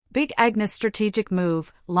Big Agnes strategic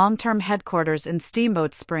move, long-term headquarters in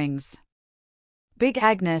Steamboat Springs. Big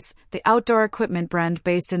Agnes, the outdoor equipment brand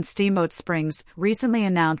based in Steamboat Springs, recently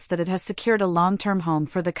announced that it has secured a long-term home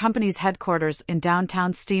for the company's headquarters in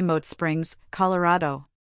downtown Steamboat Springs, Colorado.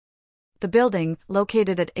 The building,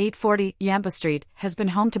 located at 840 Yampa Street, has been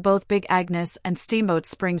home to both Big Agnes and Steamboat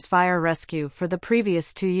Springs Fire Rescue for the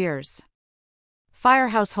previous 2 years.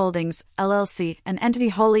 Firehouse Holdings, LLC, an entity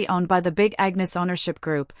wholly owned by the Big Agnes ownership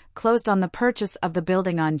group, closed on the purchase of the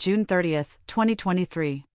building on June 30,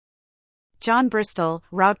 2023. John Bristol,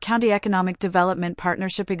 Routt County Economic Development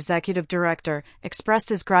Partnership Executive Director, expressed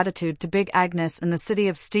his gratitude to Big Agnes and the city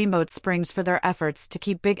of Steamboat Springs for their efforts to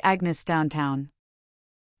keep Big Agnes downtown.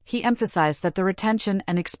 He emphasized that the retention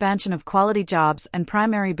and expansion of quality jobs and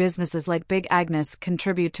primary businesses like Big Agnes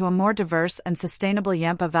contribute to a more diverse and sustainable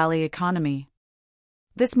Yampa Valley economy.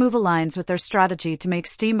 This move aligns with their strategy to make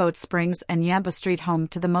Steamboat Springs and Yampa Street home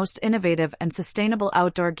to the most innovative and sustainable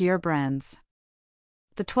outdoor gear brands.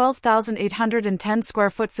 The 12,810 square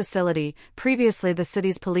foot facility, previously the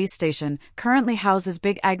city's police station, currently houses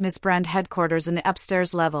Big Agnes brand headquarters in the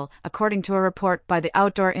upstairs level, according to a report by the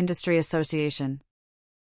Outdoor Industry Association.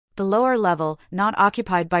 The lower level, not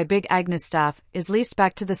occupied by Big Agnes staff, is leased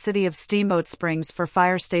back to the city of Steamboat Springs for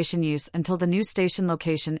fire station use until the new station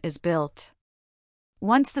location is built.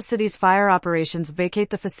 Once the city's fire operations vacate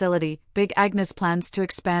the facility, Big Agnes plans to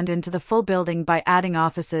expand into the full building by adding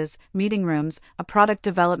offices, meeting rooms, a product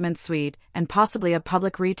development suite, and possibly a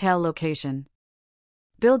public retail location.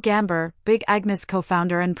 Bill Gamber, Big Agnes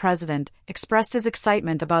co-founder and president, expressed his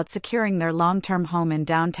excitement about securing their long-term home in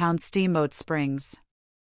downtown Steamboat Springs.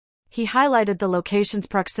 He highlighted the location's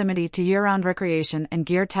proximity to year-round recreation and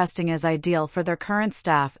gear testing as ideal for their current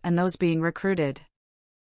staff and those being recruited.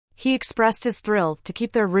 He expressed his thrill to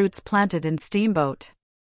keep their roots planted in Steamboat.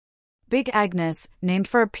 Big Agnes, named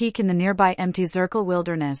for a peak in the nearby empty Zirkle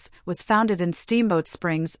Wilderness, was founded in Steamboat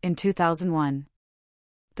Springs in 2001.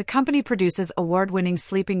 The company produces award-winning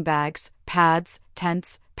sleeping bags, pads,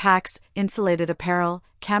 tents, packs, insulated apparel,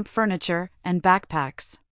 camp furniture, and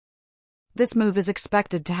backpacks. This move is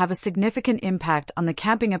expected to have a significant impact on the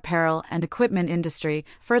camping apparel and equipment industry,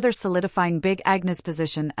 further solidifying Big Agnes'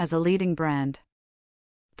 position as a leading brand.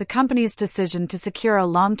 The company's decision to secure a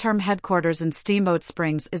long-term headquarters in Steamboat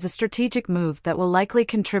Springs is a strategic move that will likely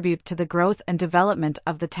contribute to the growth and development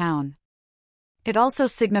of the town. It also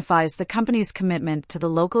signifies the company's commitment to the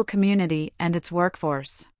local community and its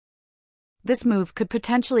workforce. This move could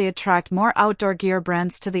potentially attract more outdoor gear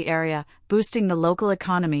brands to the area, boosting the local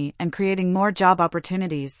economy and creating more job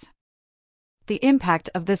opportunities. The impact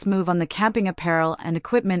of this move on the camping apparel and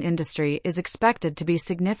equipment industry is expected to be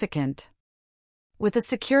significant. With a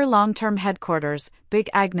secure long-term headquarters, Big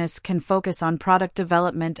Agnes can focus on product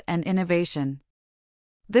development and innovation.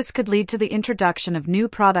 This could lead to the introduction of new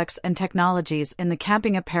products and technologies in the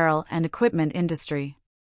camping apparel and equipment industry.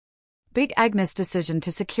 Big Agnes' decision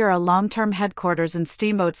to secure a long-term headquarters in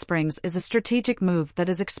Steamboat Springs is a strategic move that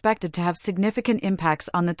is expected to have significant impacts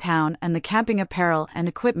on the town and the camping apparel and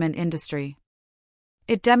equipment industry.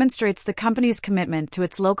 It demonstrates the company's commitment to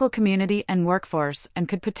its local community and workforce and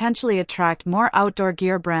could potentially attract more outdoor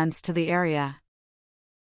gear brands to the area.